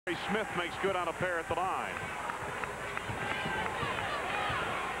Smith makes good on a pair at the line.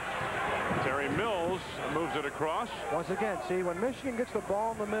 Terry Mills moves it across. Once again, see, when Michigan gets the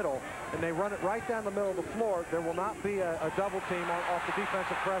ball in the middle and they run it right down the middle of the floor, there will not be a double team off the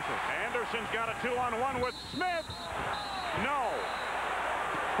defensive pressure. Anderson's got a 2-on-1 with Smith. No.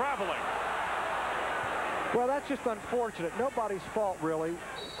 Traveling. Well, that's just unfortunate. Nobody's fault, really.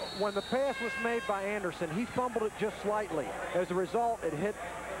 When the pass was made by Anderson, he fumbled it just slightly. As a result, it hit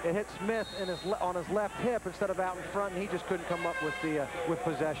Smith on his left hip instead of out in front, and he just couldn't come up with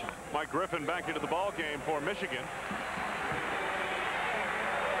possession. Mike Griffin back into the ball game for Michigan.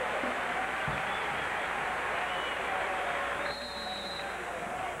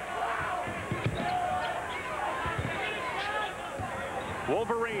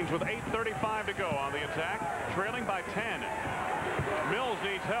 Wolverines with 8:35 to go on the attack, trailing by 10. Mills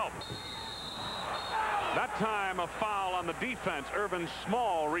needs help. That time a foul on the defense. Irvin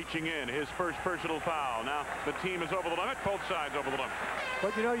Small reaching in, his first personal foul. Now the team is over the limit, both sides over the limit.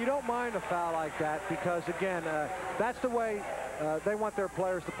 But you know, you don't mind a foul like that because, again, that's the way they want their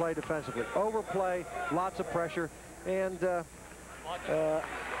players to play defensively. Overplay, lots of pressure, and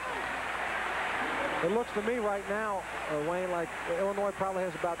it looks to me right now, Wayne, like Illinois probably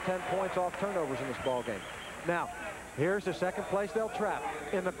has about 10 points off turnovers in this ball game. Now, here's the second place they'll trap.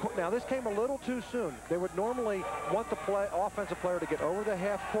 Now, this came a little too soon. They would normally want the offensive player to get over the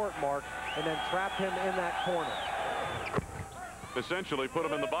half-court mark and then trap him in that corner. Essentially put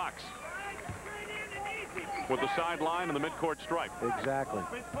him in the box with the sideline and the midcourt stripe. Exactly.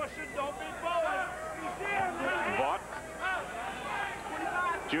 Vaught,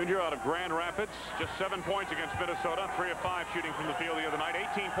 junior out of Grand Rapids, just 7 points against Minnesota, 3 of 5 shooting from the field the other night,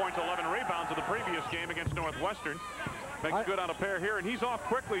 18 points, 11 rebounds in the previous game against Northwestern. Makes good on a pair here, and he's off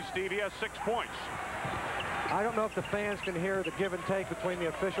quickly, Steve. He has 6 points. I don't know if the fans can hear the give and take between the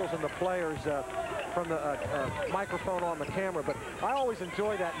officials and the players from the microphone on the camera, but I always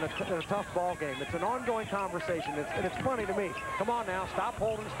enjoy that in a tough ball game. It's an ongoing conversation, and it's funny to me. Come on now, stop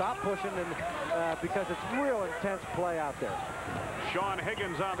holding, stop pushing, and because it's real intense play out there. Sean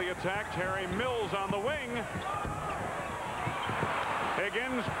Higgins on the attack, Terry Mills on the wing.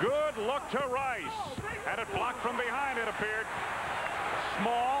 Higgins, good look to Rice. Had it blocked from behind, it appeared.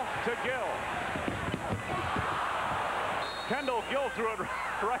 Small to Gill. Kendall Gill threw it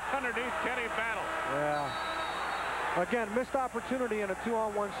right underneath Kenny Battle. Yeah. Again, missed opportunity in a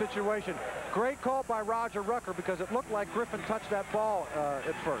 2-on-1 situation. Great call by Roger Rucker because it looked like Griffin touched that ball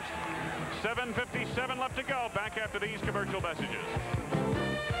at first. 7:57 left to go. Back after these commercial messages.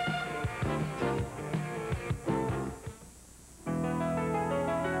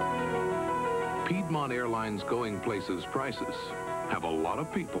 Piedmont Airlines Going Places prices have a lot of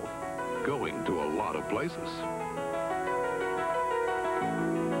people going to a lot of places.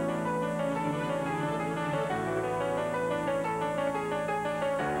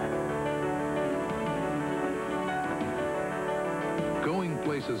 Going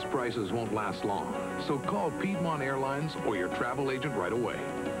Places prices won't last long, so call Piedmont Airlines or your travel agent right away.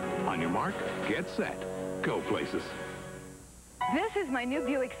 On your mark, get set, go places. This is my new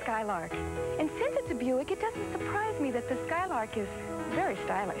Buick Skylark. And since it's a Buick, it doesn't surprise me that the Skylark is very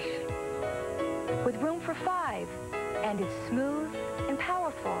stylish. With room for 5, and it's smooth and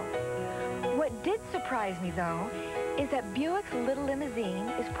powerful. What did surprise me, though, is that Buick's little limousine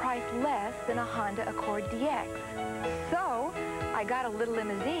is priced less than a Honda Accord DX. So, I got a little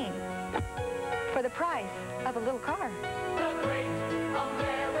limousine for the price of a little car. The great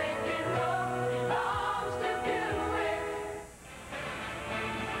American road belongs to Buick.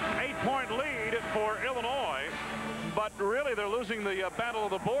 8-point lead for Illinois, but really they're losing the battle of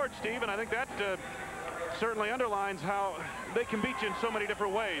the board, Steve, and I think that certainly underlines how they can beat you in so many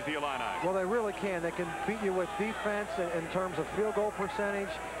different ways, the Illini. Well, they really can. They can beat you with defense in terms of field goal percentage.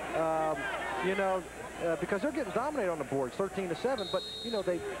 You know, because they're getting dominated on the boards, 13-7. But you know,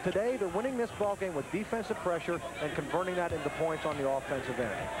 today they're winning this ball game with defensive pressure and converting that into points on the offensive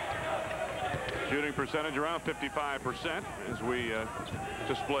end. Shooting percentage around 55%, as we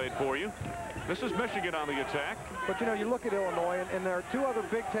displayed for you. This is Michigan on the attack. But you know, you look at Illinois, and there are 2 other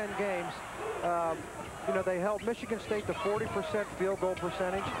Big Ten games. You know, they held Michigan State to 40% field goal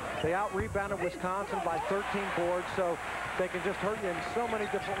percentage. They out-rebounded Wisconsin by 13 boards, so they can just hurt you in so many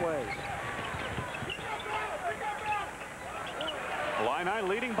different ways. Illini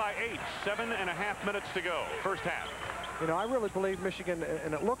leading by 8, 7.5 minutes to go, first half. You know, I really believe Michigan,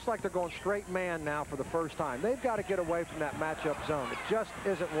 and it looks like they're going straight man now for the first time. They've got to get away from that matchup zone. It just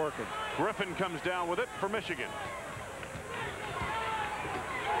isn't working. Griffin comes down with it for Michigan.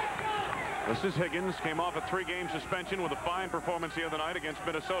 This is Higgins. Came off a 3-game suspension with a fine performance the other night against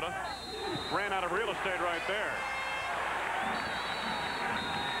Minnesota. Ran out of real estate right there.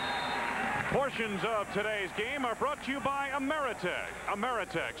 Portions of today's game are brought to you by Ameritech.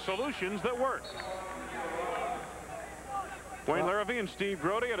 Ameritech, solutions that work. Wayne Larrivee and Steve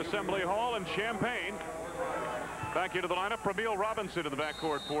Grody at Assembly Hall in Champaign. Back into the lineup, Ramil Robinson in the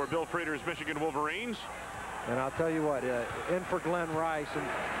backcourt for Bill Frieder's Michigan Wolverines. And I'll tell you what, in for Glenn Rice, and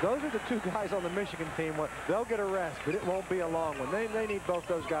those are the two guys on the Michigan team. They'll get a rest, but it won't be a long one. They need both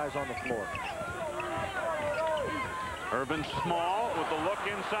those guys on the floor. Irvin Small with the look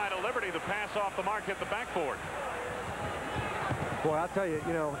inside of Liberty. The pass off the mark hit the backboard. Boy, I'll tell you,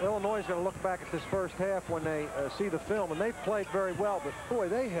 Illinois is going to look back at this first half when they see the film, and they've played very well, but boy,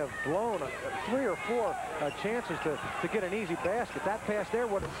 they have blown 3 or 4 chances to get an easy basket. That pass there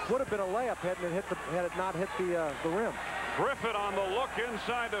would have been a layup had it not hit the rim. Griffith on the look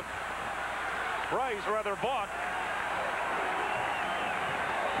inside of Vaught.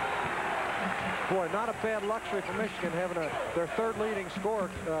 Boy, not a bad luxury for Michigan having their third leading scorer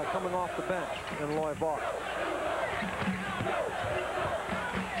coming off the bench in Loy Vaught.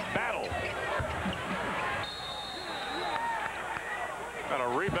 Battle. Got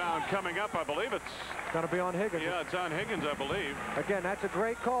a rebound coming up. I believe it's going to be on Higgins. Yeah, it's on Higgins, I believe. Again, that's a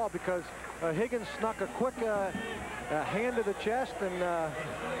great call because Higgins snuck a quick hand to the chest and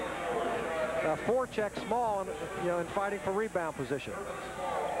forecheck Small, and fighting for rebound position.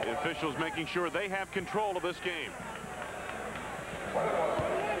 The officials making sure they have control of this game.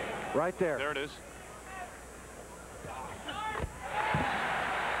 Right there. There it is.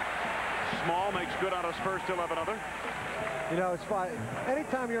 Small makes good on his first 11 other. It's fine.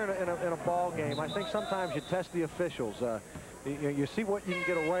 Anytime you're in a ball game, I think sometimes you test the officials. You see what you can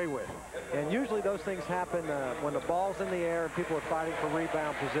get away with. And usually those things happen when the ball's in the air and people are fighting for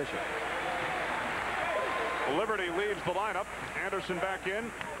rebound position. Liberty leaves the lineup. Anderson back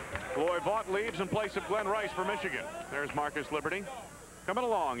in. Loy Vaught leaves in place of Glenn Rice for Michigan. There's Marcus Liberty. Coming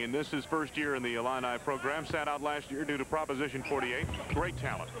along in this his first year in the Illini program. Sat out last year due to Proposition 48. Great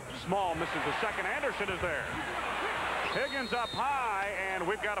talent. Small misses the second. Anderson is there. Higgins up high, and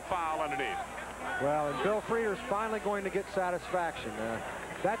we've got a foul underneath. Well, and Bill Frieder's finally going to get satisfaction.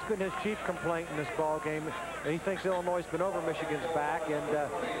 That's been his chief complaint in this ball game. He thinks Illinois has been over Michigan's back, and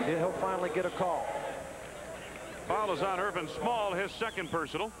he'll finally get a call. Foul is on Irvin Small, his second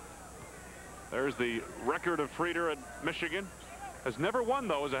personal. There's the record of Frieder at Michigan. Has never won,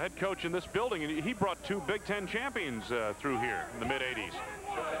 though, as a head coach in this building, and he brought 2 Big Ten champions through here in the mid-'80s.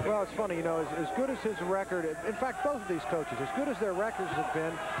 Well, it's funny, as good as his record, in fact, both of these coaches, as good as their records have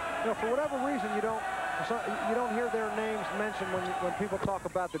been, for whatever reason, you don't hear their names mentioned when people talk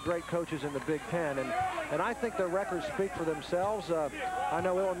about the great coaches in the Big Ten, and I think their records speak for themselves. I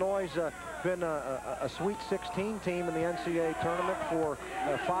know Illinois has been a Sweet 16 team in the NCAA tournament for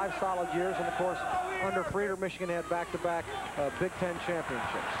 5 solid years, and of course, under Frieder, Michigan had back-to-back Big Ten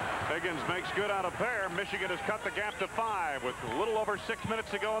championships. Higgins makes good on a pair. Michigan has cut the gap to 5 with a little over 6 minutes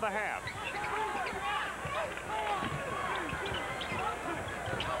to go in the half.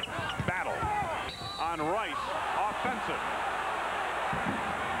 Battle on Rice, offensive.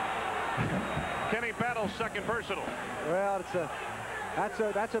 Kenny Battle's second personal. Well, that's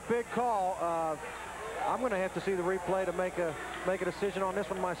a big call. I'm going to have to see the replay to make a decision on this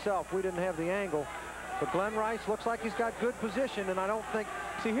one myself. We didn't have the angle. But Glenn Rice looks like he's got good position, and I don't think...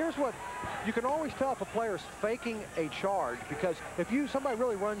 See, here's what... You can always tell if a player's faking a charge, because if somebody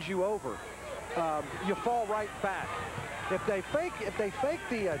really runs you over, you fall right back. If they fake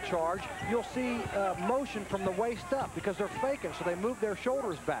the charge, you'll see motion from the waist up because they're faking, so they move their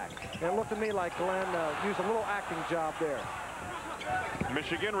shoulders back. And it looked to me like Glenn used a little acting job there.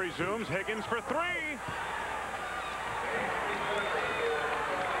 Michigan resumes. Higgins for 3.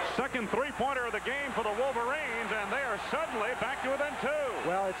 Second three-pointer of the game for the Wolverines, and they are suddenly back to within 2.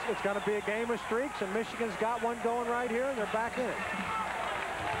 Well, it's going to be a game of streaks, and Michigan's got one going right here, and they're back in it.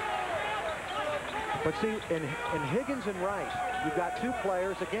 But see, in Higgins and Rice, you've got 2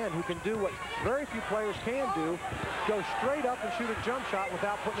 players, again, who can do what very few players can do, go straight up and shoot a jump shot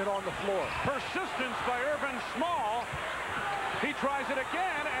without putting it on the floor. Persistence by Irvin Small. He tries it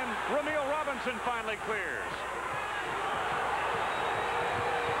again, and Ramil Robinson finally clears.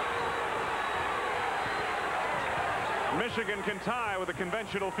 Michigan can tie with a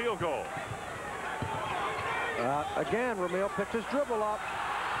conventional field goal. Again, Ramil picked his dribble up.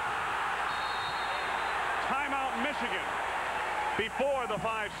 Timeout Michigan before the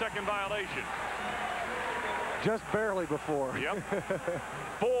 5-second violation. Just barely before. Yep.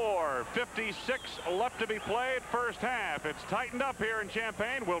 4:56 left to be played. First half. It's tightened up here in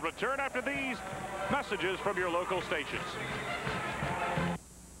Champaign. We'll return after these messages from your local stations.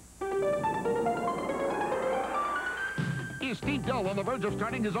 Is Steve Dell on the verge of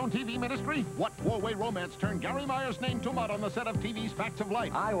starting his own TV ministry? What four-way romance turned Gary Meyer's name to mud on the set of TV's Facts of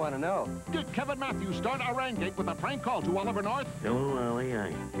Life? I want to know. Did Kevin Matthews start Arangate with a prank call to Oliver North? No, Ollie,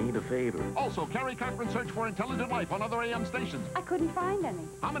 I need a favor. Also, Carrie Cochran searched for intelligent life on other AM stations. I couldn't find any.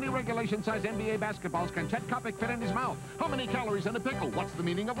 How many regulation-size NBA basketballs can Chet Kopic fit in his mouth? How many calories in a pickle? What's the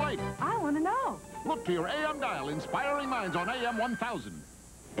meaning of life? I want to know. Look to your AM dial, inspiring minds on AM 1000.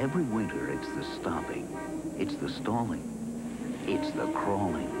 Every winter, it's the stopping, it's the stalling, it's the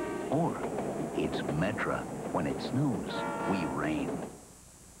crawling, or it's Metra. When it snows, we rain.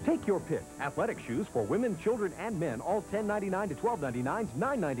 Take your pick. Athletic shoes for women, children, and men, all $10.99 to $12.99,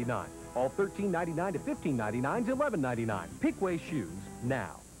 $9.99. All $13.99 to $15.99, $11.99. Pickway shoes,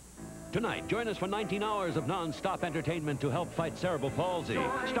 now. Tonight, join us for 19 hours of non-stop entertainment to help fight cerebral palsy.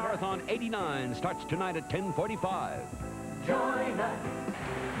 Starathon 89 starts tonight at 10:45. Join us.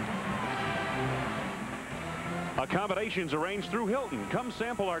 Accommodations arranged through Hilton. Come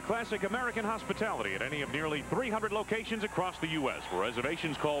sample our classic American hospitality at any of nearly 300 locations across the U.S. For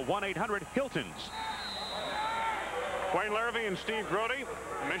reservations, call 1-800-HILTONS. Wayne Larrivee and Steve Grody.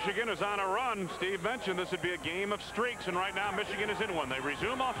 Michigan is on a run. Steve mentioned this would be a game of streaks, and right now Michigan is in one. They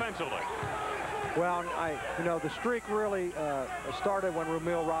resume offensively. Well, you know, the streak really started when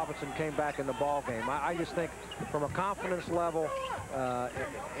Rumeal Robinson came back in the ball game. I just think from a confidence level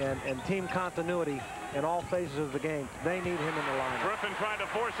and team continuity in all phases of the game, they need him in the lineup. Griffin trying to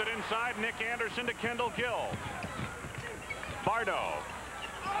force it inside. Nick Anderson to Kendall Gill. Bardo.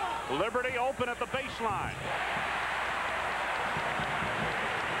 Liberty open at the baseline.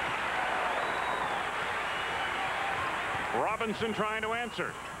 Robinson trying to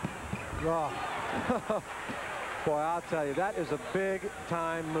answer. Oh. Boy, I'll tell you, that is a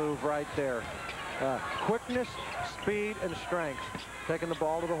big-time move right there. Quickness, speed, and strength. Taking the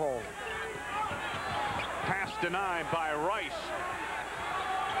ball to the hole. Pass denied by Rice.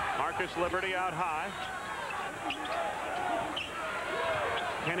 Marcus Liberty out high.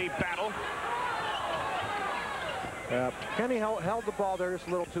 Kenny Battle. Kenny held the ball there just a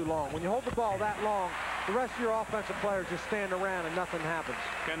little too long. When you hold the ball that long, the rest of your offensive players just stand around and nothing happens.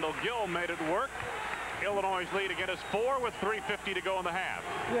 Kendall Gill made it work. Illinois' lead again is 4 with 3:50 to go in the half.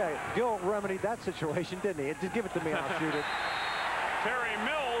 Yeah, Gill remedied that situation, didn't he? Just give it to me, I'll shoot it. Terry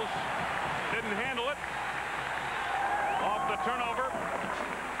Mills didn't handle it. Off the turnover.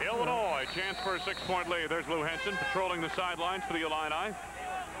 Illinois, chance for a 6-point lead. There's Lou Henson patrolling the sidelines for the Illini.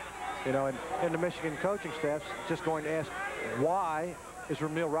 You know, and the Michigan coaching staff's just going to ask, why is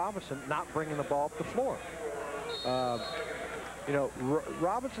Rumeal Robinson not bringing the ball up the floor? You know,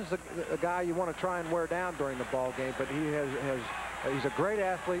 Robinson's a guy you want to try and wear down during the ball game, but he's a great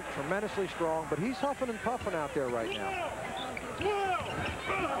athlete, tremendously strong, but he's huffing and puffing out there right now.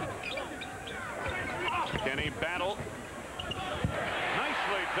 Kenny Battle.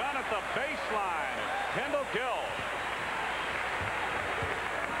 Nicely done at the baseline. Kendall Gill.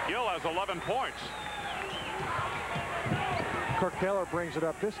 Gill has 11 points. Kirk Taylor brings it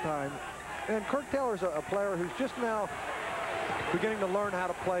up this time. And Kirk Taylor's a player who's just now beginning to learn how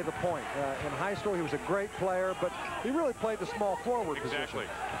to play the point. In high school, he was a great player, but he really played the small forward Exactly.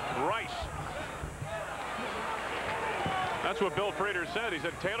 position. Rice. That's what Bill Frater said. He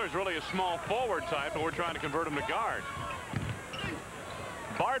said Taylor's really a small forward type, and we're trying to convert him to guard.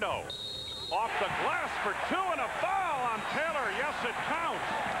 Bardo off the glass for 2 and a foul on Taylor. Yes, it counts.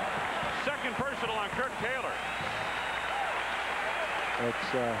 Second personal on Kirk Taylor.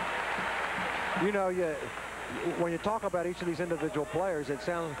 It's, you know, when you talk about each of these individual players, it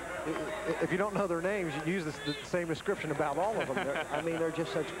sounds, if you don't know their names, you use the same description about all of them. I mean, they're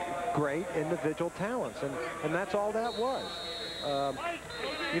just such great individual talents, and that's all that was.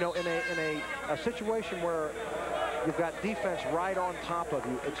 You know, in a situation where you've got defense right on top of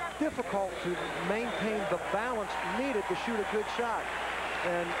you, it's difficult to maintain the balance needed to shoot a good shot.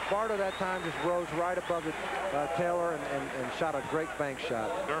 And Bardo that time just rose right above it, Taylor and shot a great bank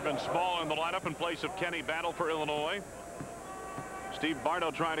shot. Irvin Small in the lineup in place of Kenny Battle for Illinois. Steve Bardo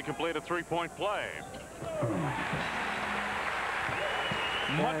trying to complete a 3-point play.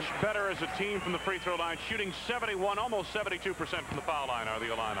 Much better as a team from the free throw line, shooting 71, almost 72% from the foul line are the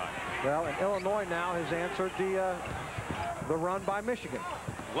Illini. Well, and Illinois now has answered the run by Michigan.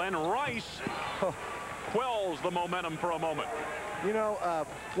 Glenn Rice quells the momentum for a moment. You know,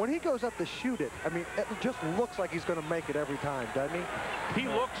 when he goes up to shoot it, I mean, it just looks like he's going to make it every time, doesn't he? He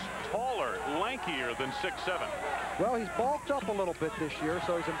looks taller, lankier than 6'7". Well, he's bulked up a little bit this year,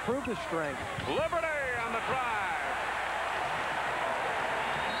 so he's improved his strength. Liberty on the drive.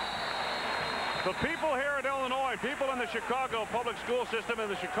 The people here at Illinois, people in the Chicago public school system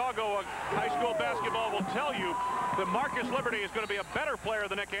and the Chicago high school basketball will tell you that Marcus Liberty is going to be a better player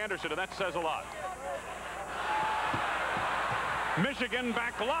than Nick Anderson, and that says a lot. Michigan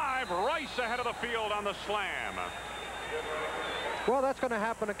back live. Rice ahead of the field on the slam. Well, that's going to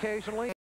happen occasionally.